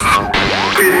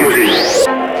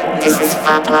This is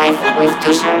Phatlive with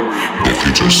Tusher. The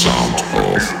future sound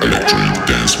of electronic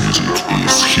dance music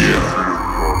is here.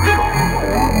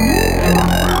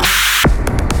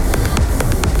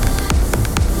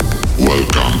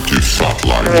 Welcome to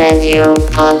Phatlive Radio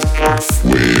Podcast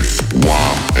with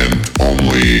one and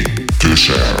only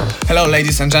Tusher. Hello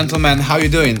ladies and gentlemen, how you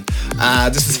doing?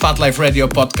 This is Phatlive Radio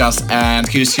Podcast and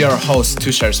here's your host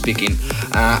Tusher speaking.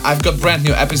 I've got brand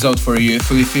new episode for you,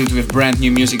 fully filled with brand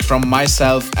new music from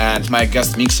myself and my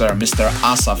guest mixer, Mr.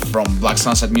 ASSAF from Black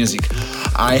Sunset Music.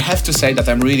 I have to say that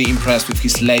I'm really impressed with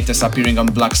his latest appearing on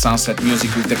Black Sunset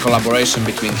Music with the collaboration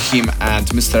between him and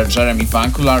Mr. Jeremy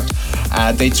Van Coulard.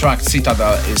 The track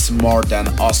Citadel is more than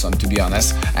awesome, to be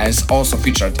honest, and it's also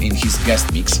featured in his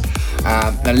guest mix.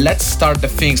 Now let's start the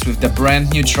things with the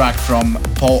brand new track from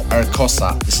Paul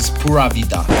Ercosa. This is Pura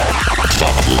Vida.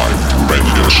 Phatlive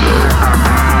Radio Show.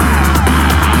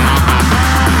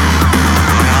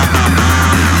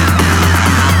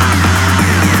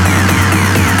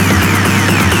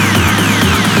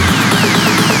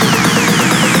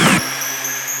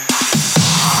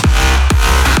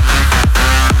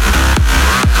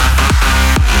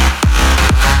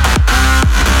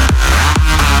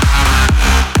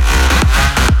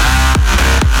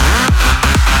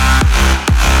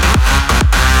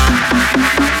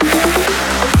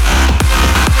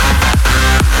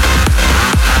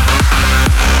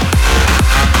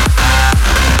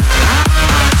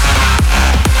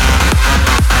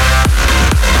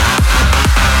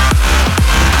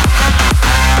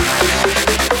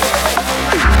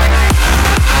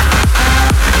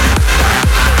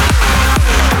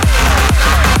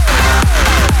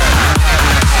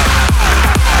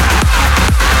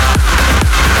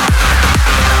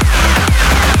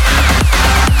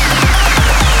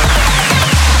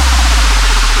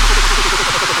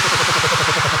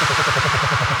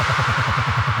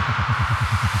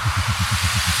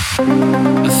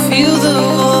 Feel the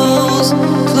walls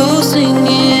closing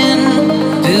in,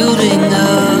 building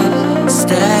up,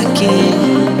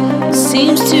 stacking.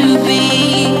 Seems to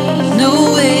be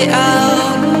no way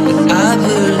out, but I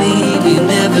believe you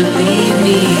never leave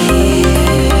me.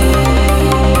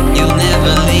 You'll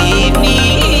never leave me.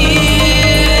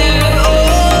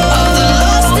 Of the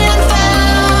lost and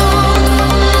found,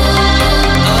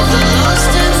 of the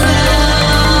lost and found.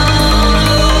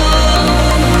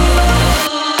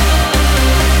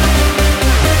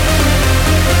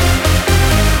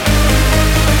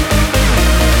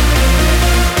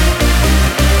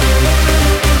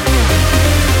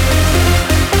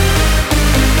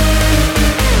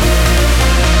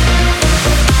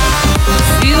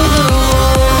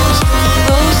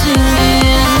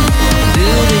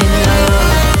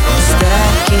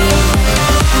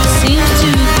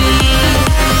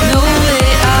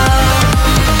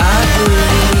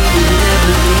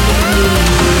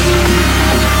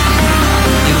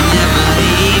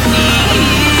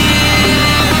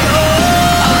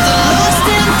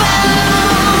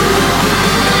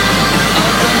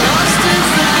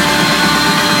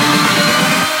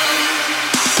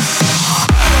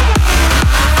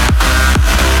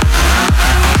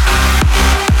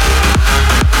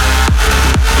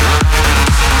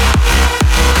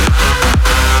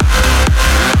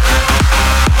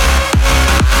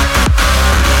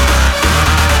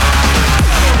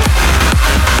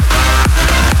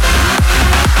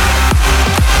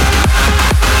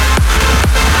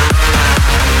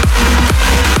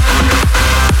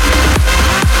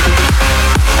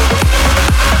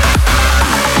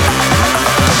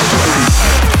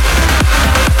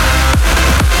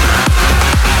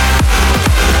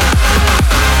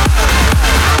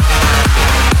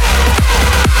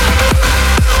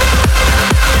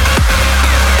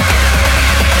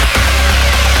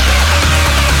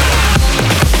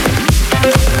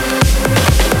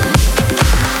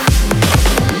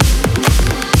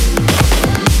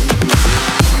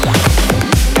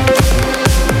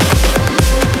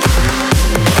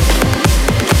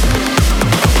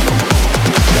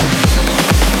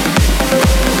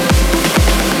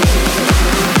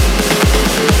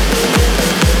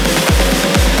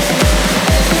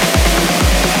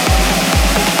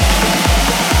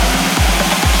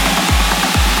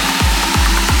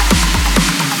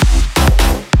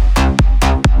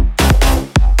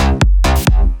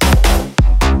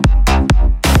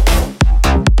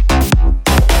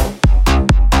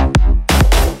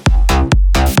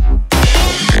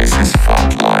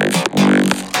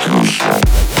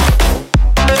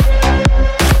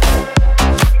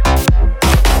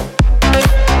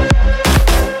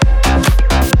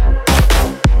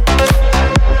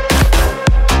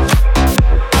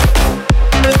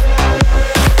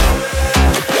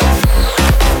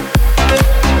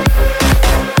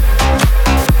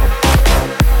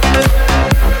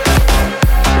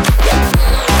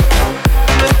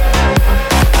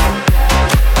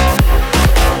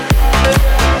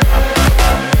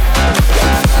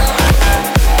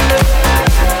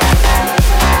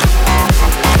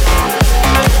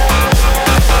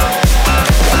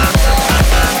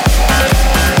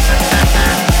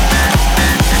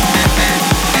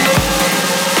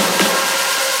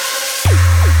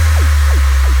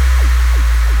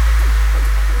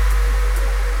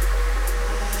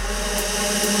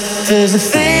 There's a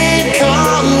thing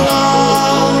called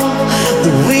love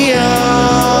that we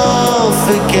all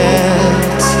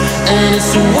forget, and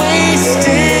it's a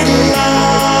wasted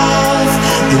love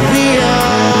that we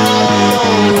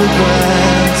all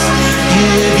regret.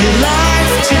 You live your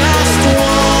life just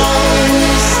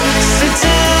once, so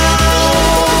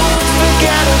don't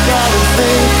forget about a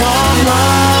thing called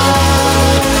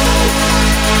love.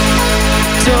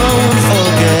 Don't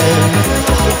forget.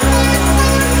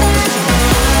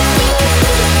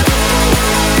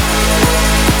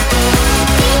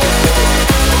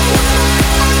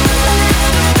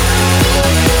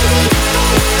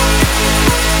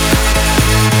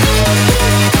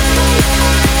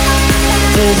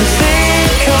 There's a thing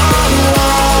called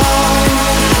love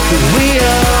that we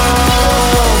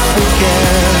all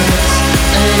forget,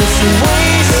 and it's a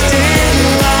wasted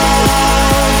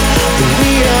love that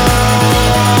we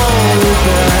all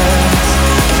regret.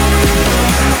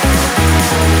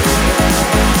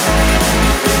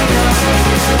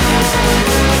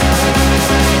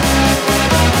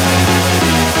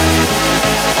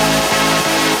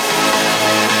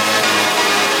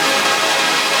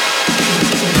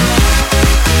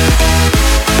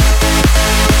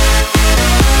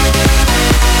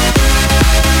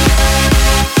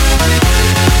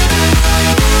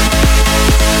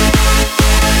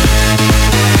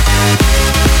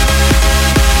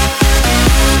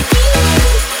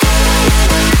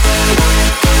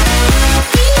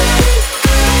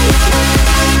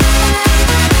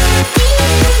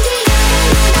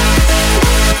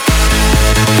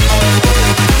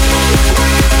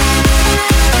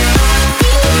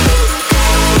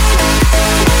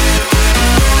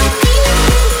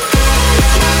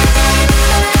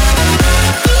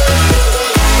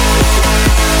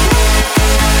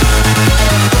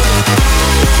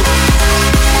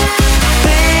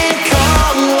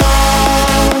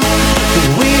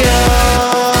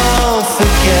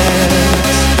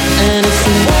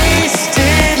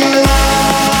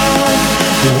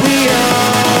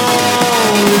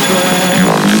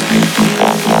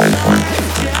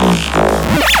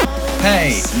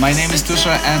 My name is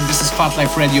Tusha and this is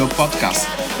Phatlive Radio podcast.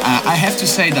 I have to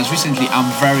say that recently I'm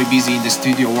very busy in the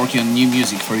studio working on new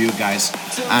music for you guys.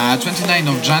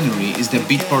 29th of January is the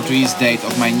Beatport release date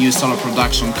of my new solo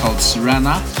production called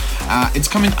Sirena. It's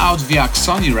coming out via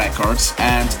Sony Records,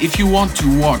 and if you want to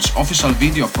watch official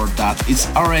video for that, it's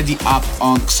already up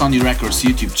on Sony Records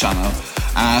YouTube channel.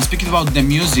 Speaking about the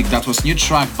music, that was new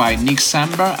track by Nick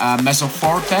Samber, Meso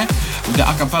Forte, with the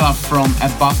acapella from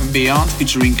Above and Beyond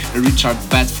featuring Richard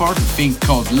Bedford, a thing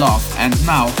called Love. And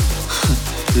now,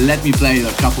 let me play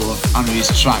a couple of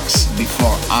unreleased tracks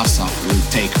before ASSAF will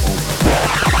take over.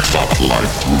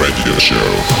 Phatlive Radio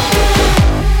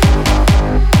Show.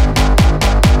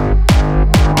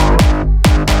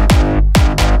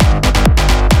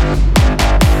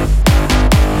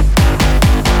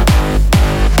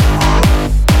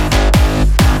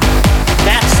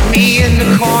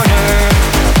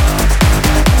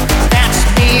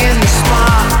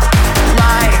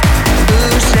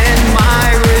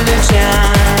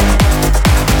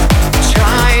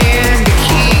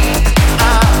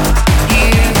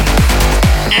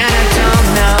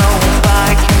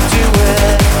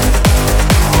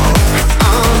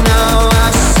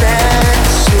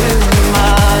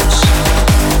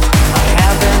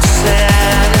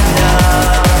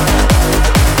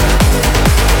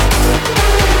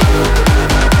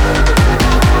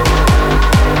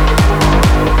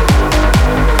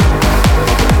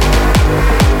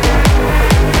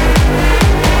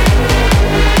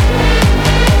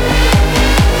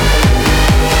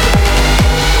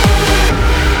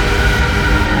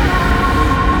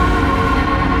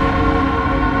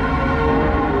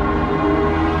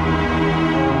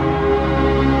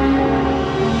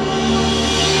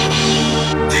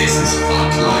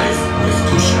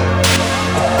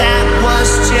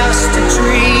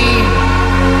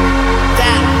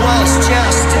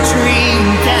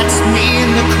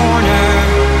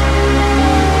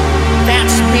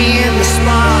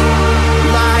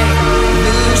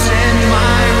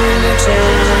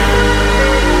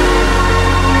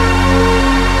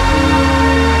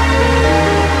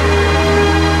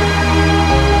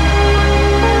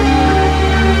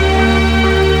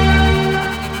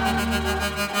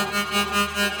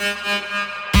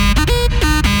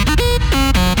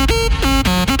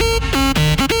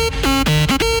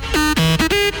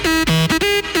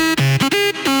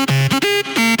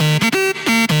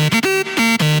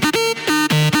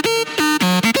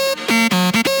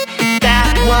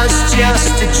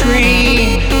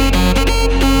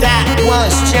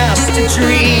 just a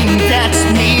dream. That's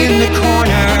me in the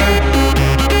corner.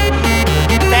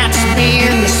 That's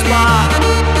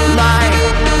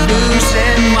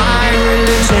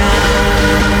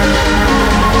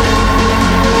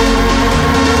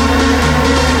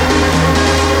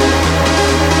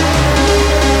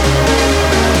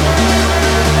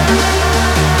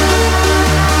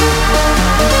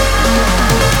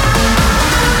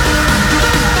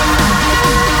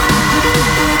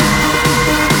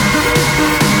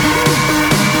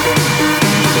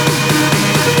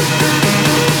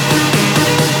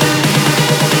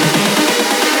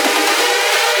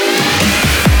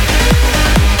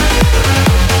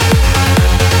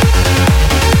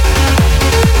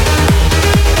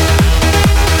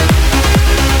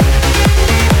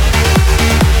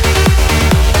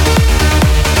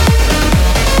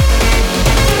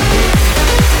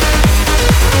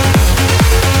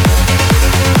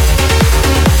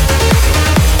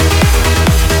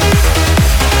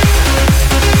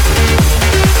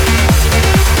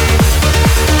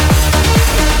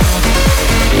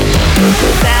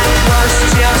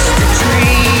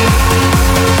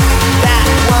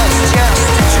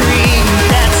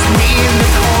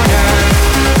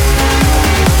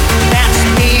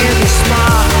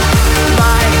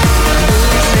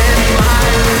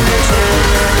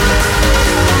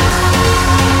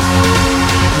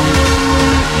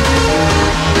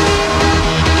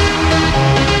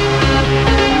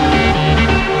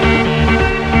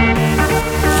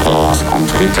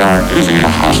return using the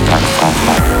hashtag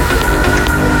Phatlive.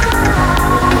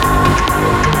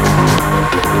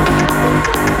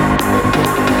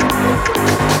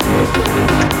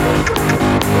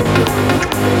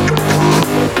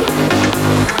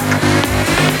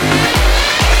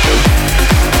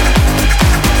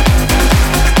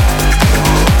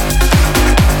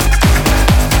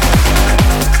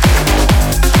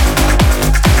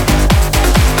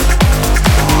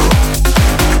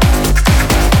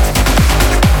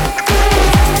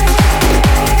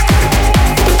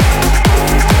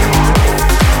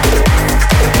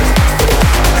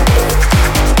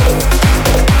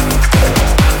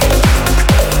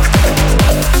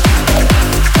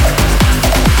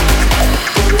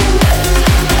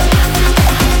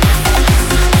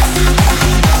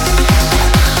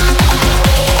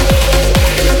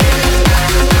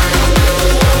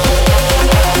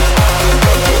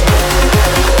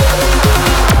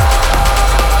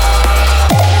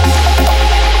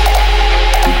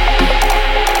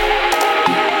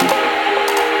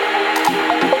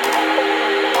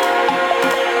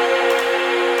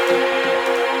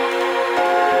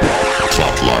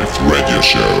 Phatlive Radio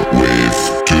Show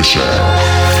with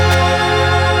Tushar.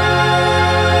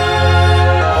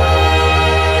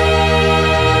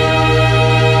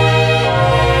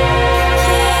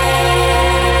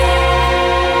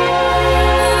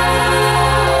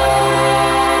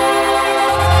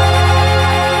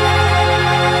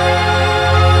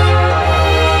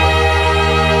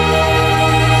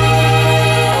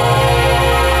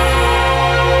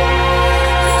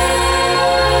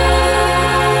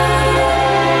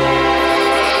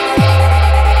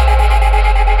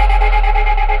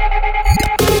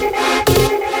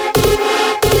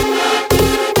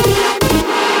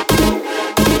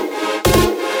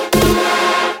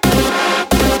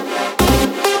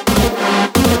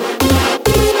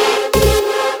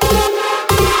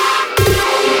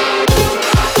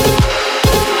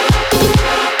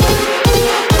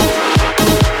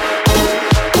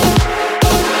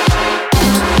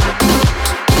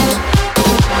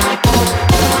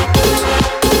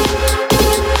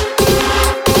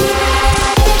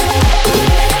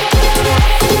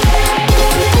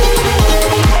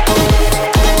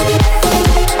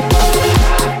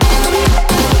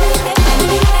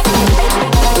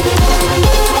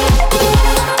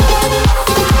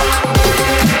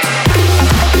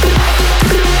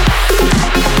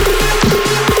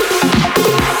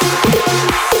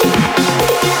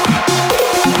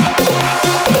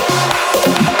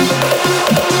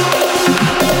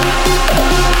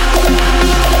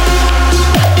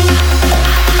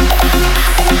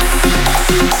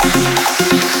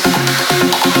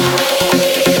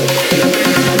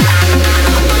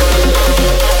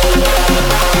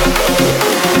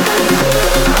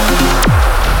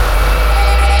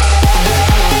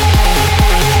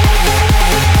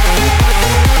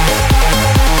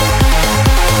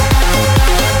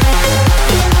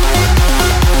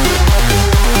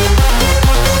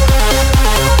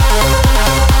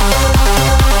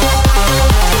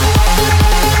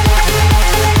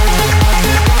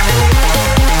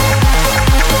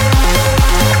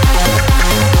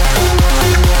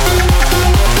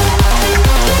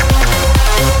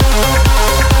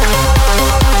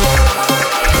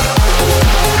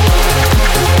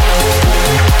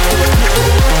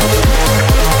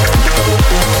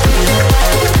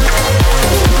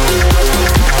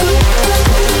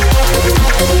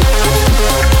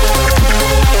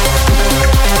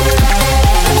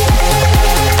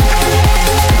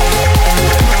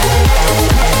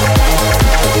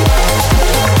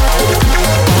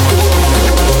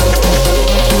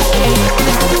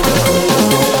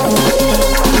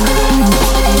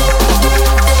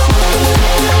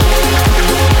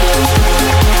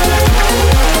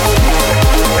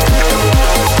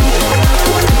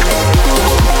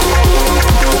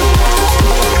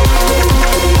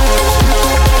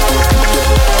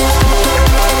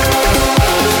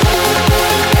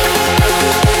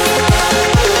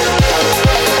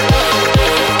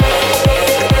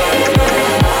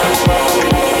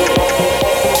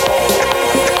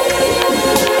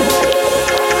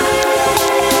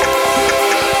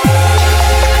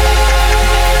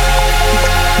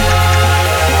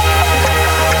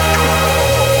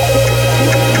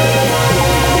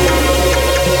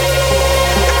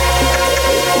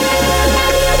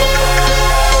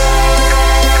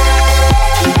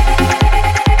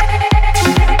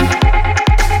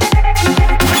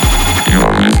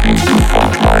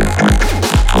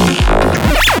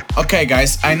 Okay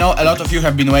guys, I know a lot of you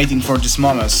have been waiting for this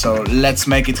moment, so let's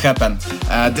make it happen.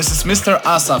 This is Mr.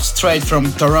 ASSAF straight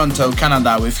from Toronto,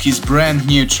 Canada with his brand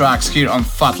new tracks here on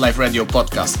Phatlive Radio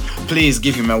podcast. Please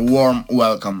give him a warm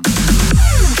welcome.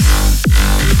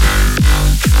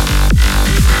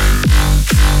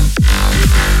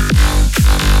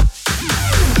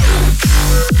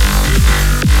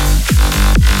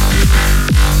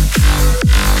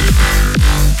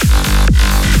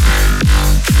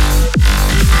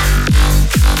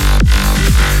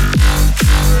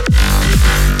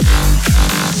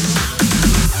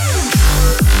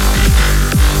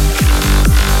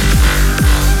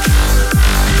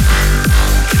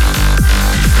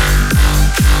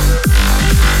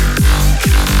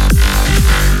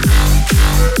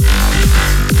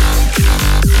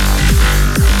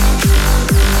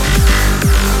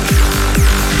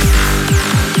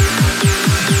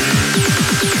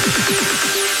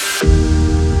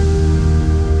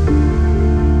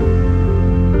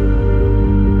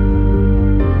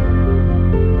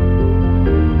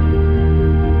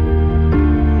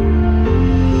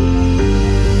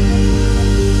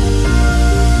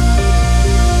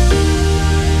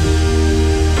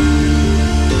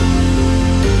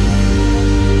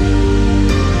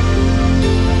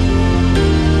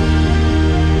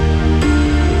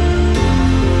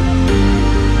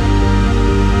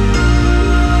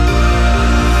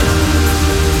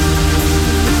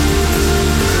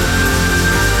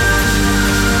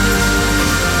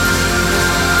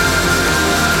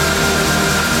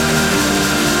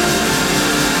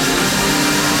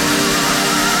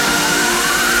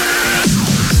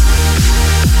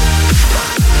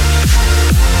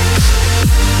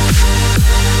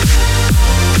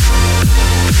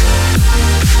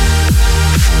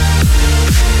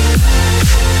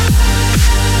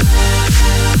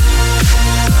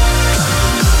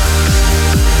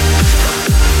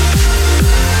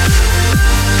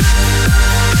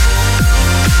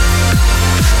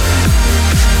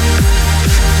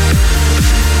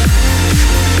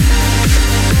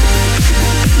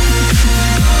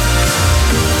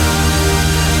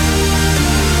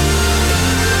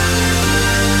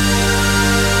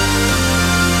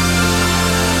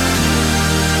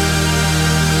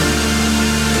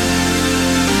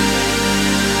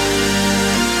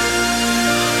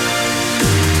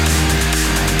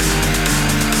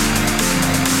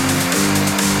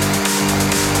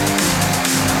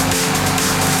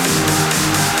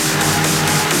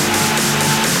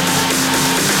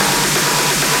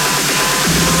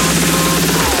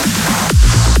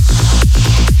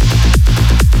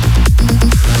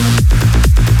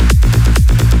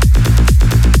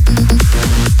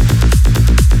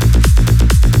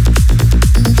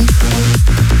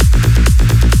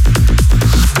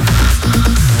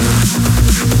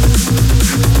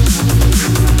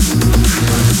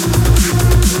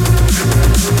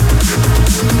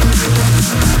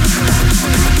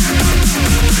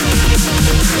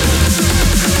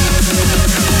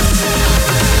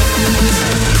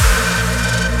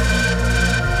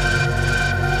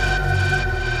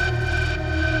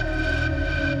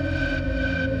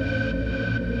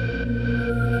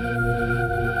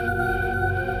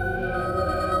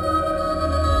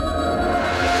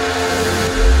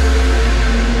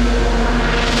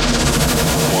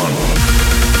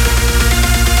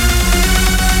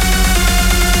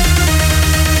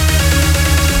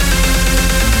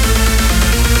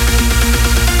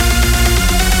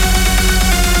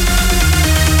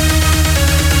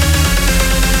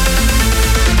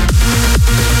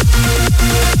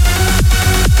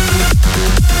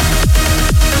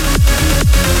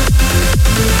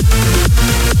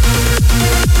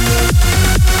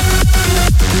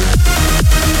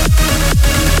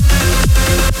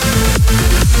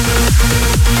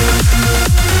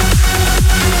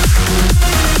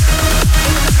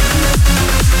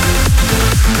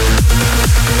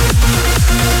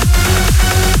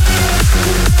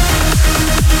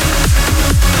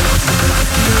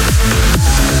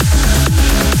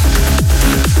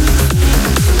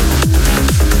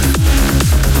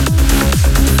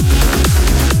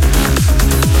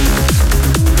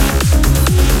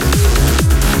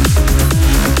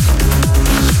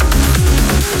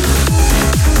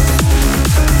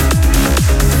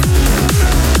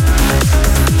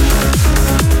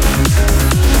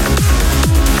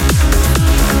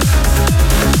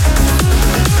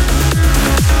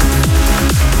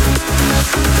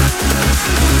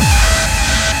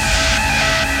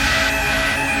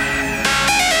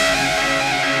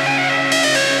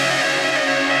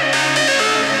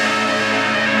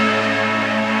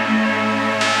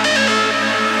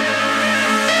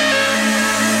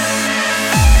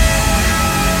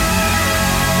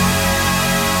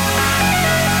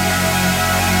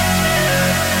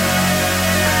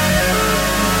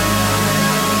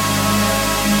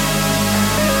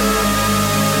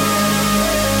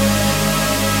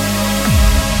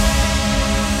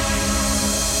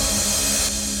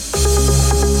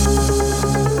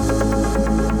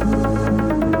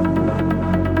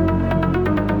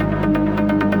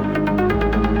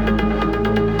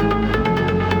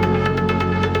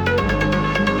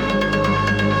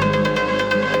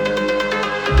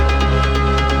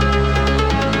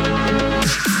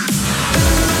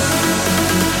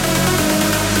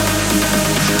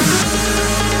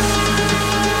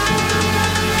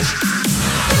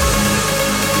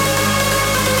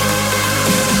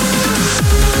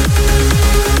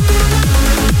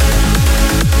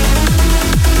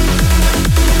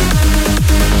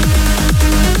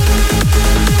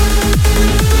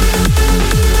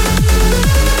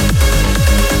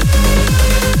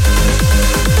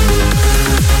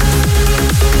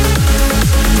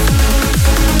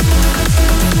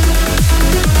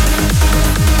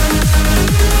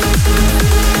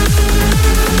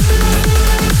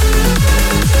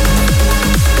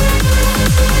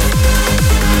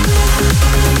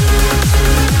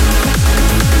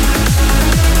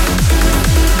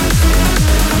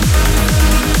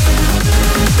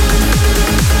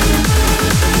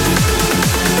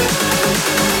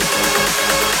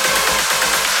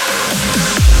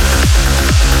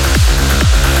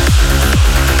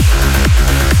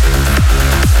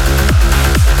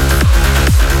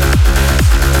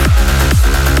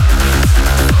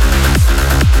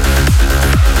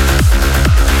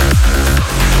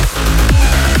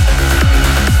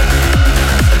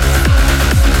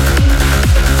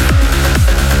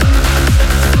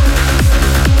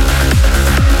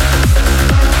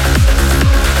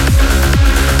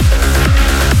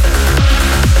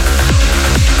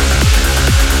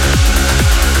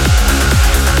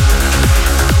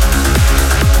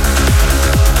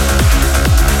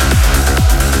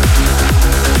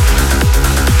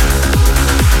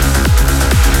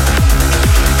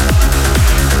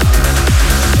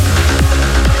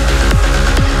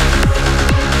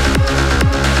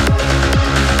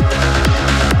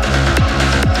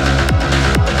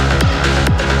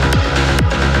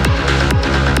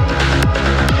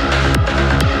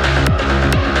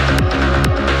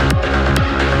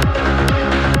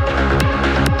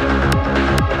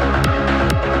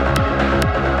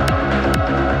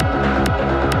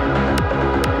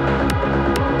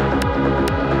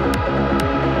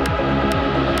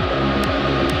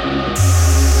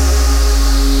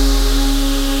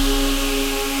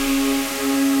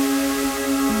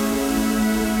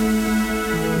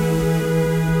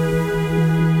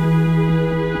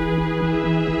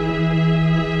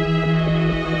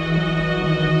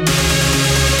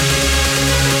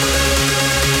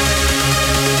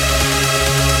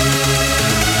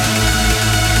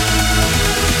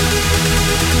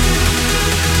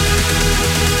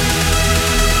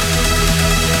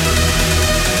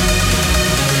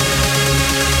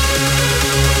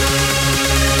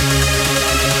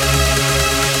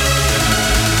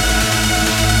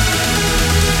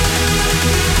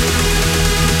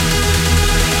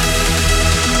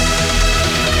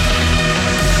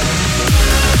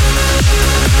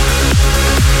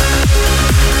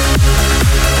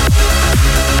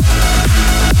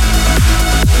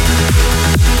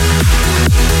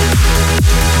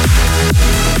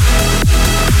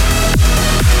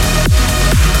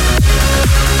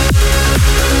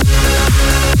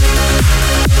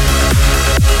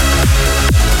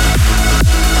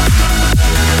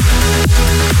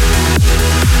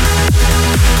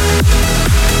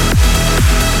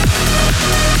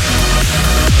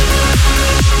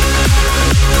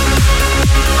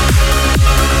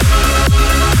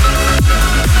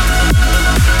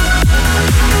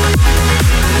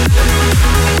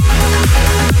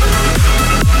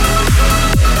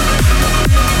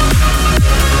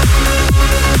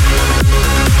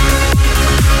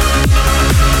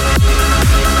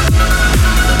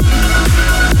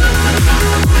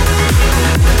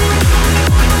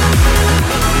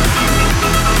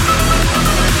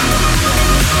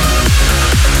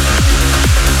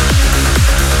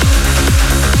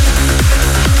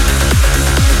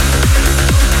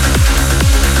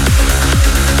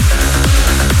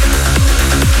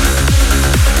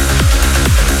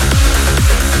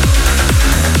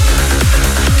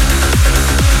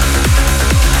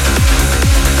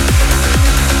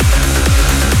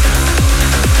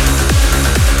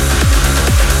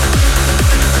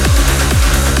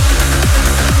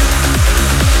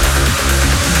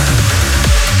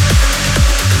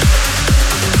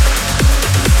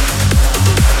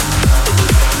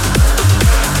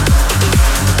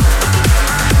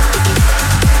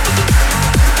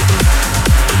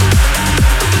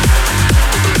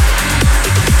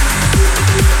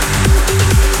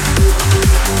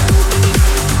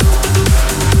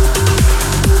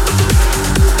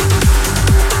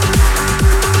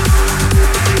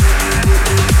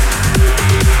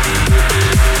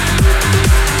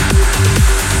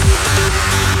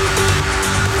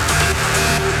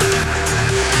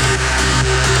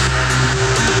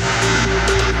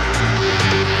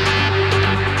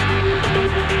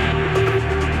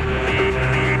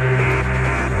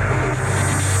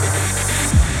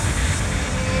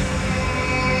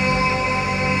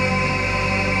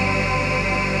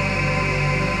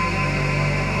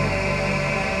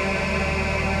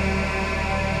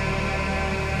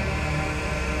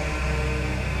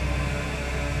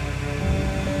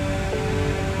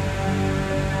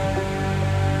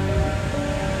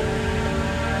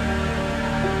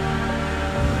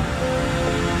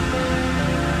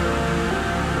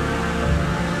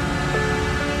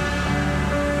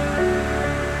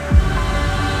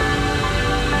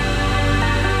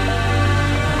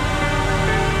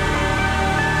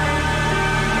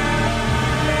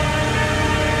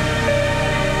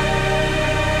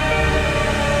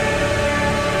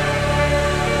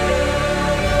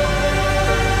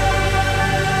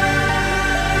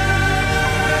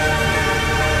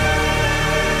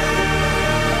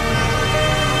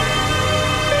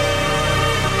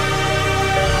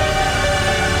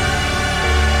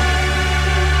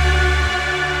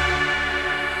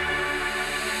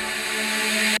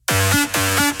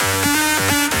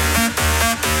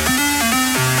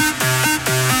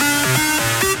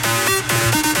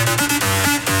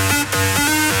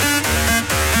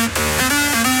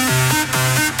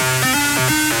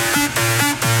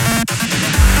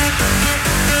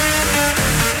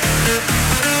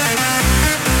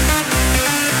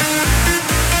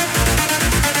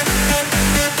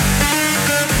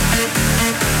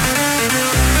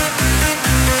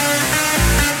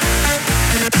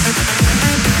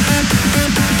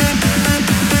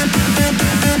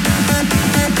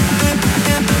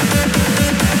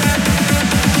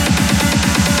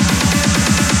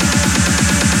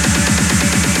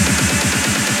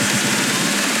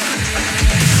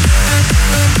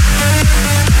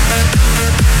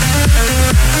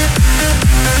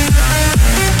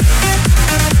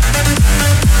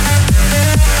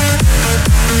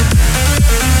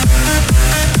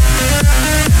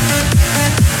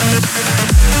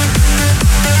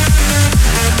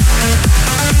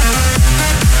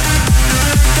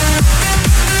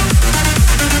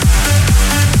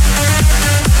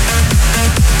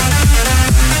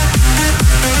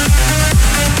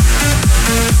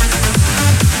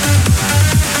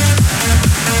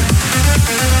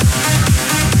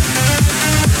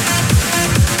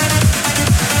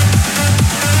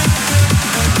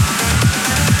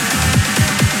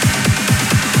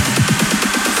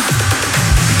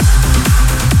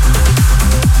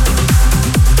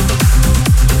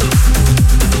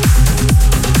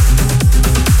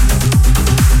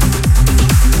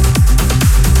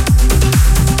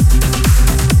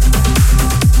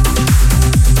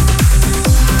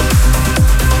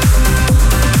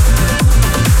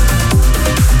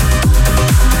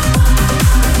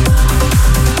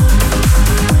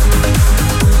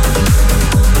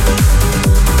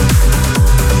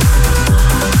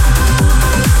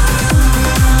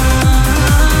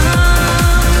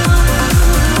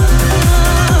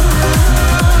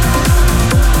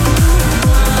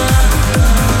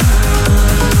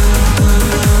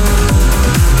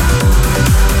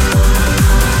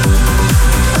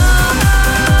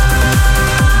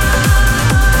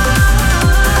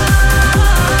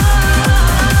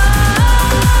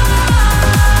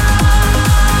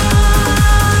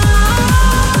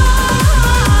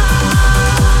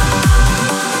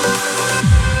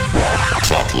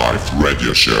 Phatlive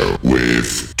Radio Show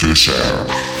with Tusher.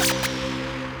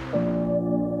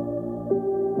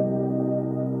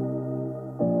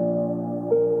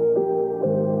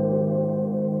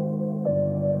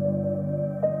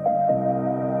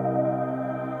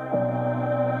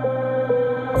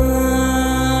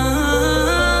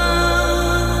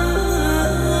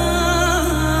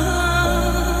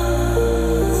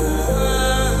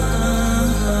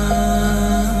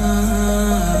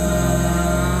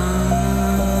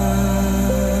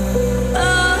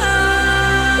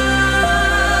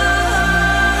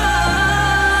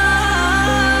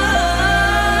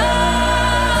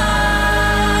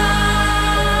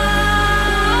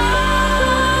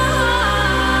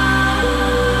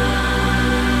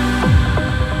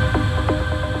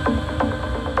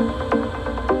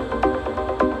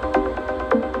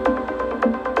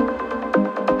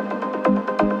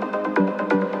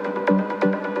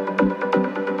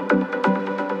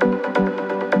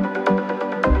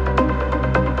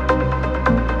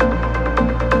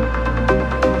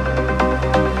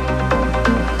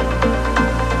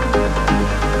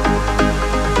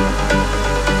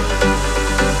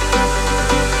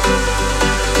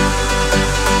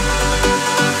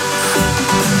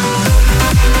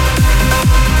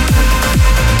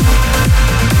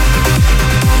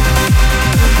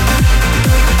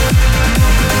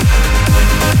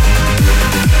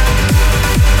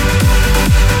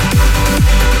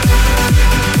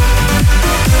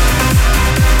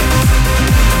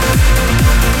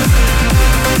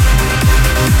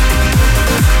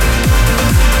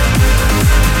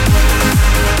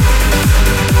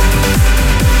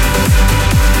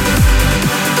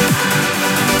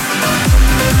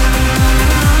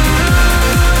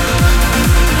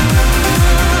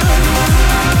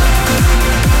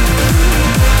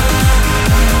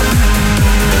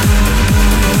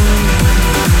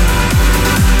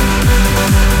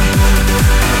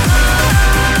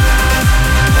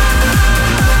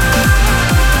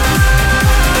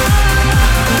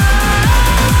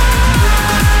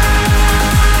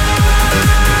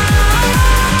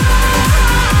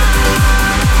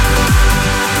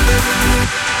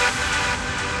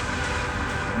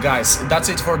 Guys, that's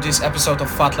it for this episode of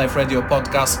Phatlive Radio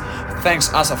Podcast. Thanks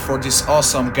ASSAF for this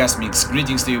awesome guest mix.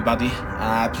 Greetings to you, buddy.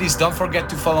 Please don't forget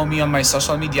to follow me on my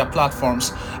social media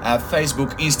platforms,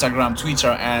 Facebook, Instagram,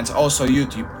 Twitter, and also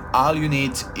YouTube. All you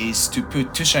need is to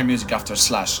put Tusher Music after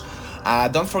slash.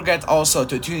 Don't forget also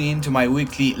to tune in to my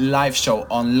weekly live show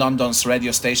on London's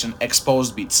radio station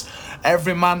Exposed Beats.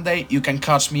 Every Monday you can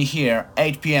catch me here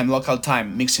 8 p.m. local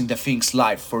time mixing the things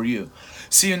live for you.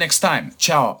 See you next time.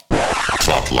 Ciao.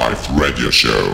 Phatlive Radio Show.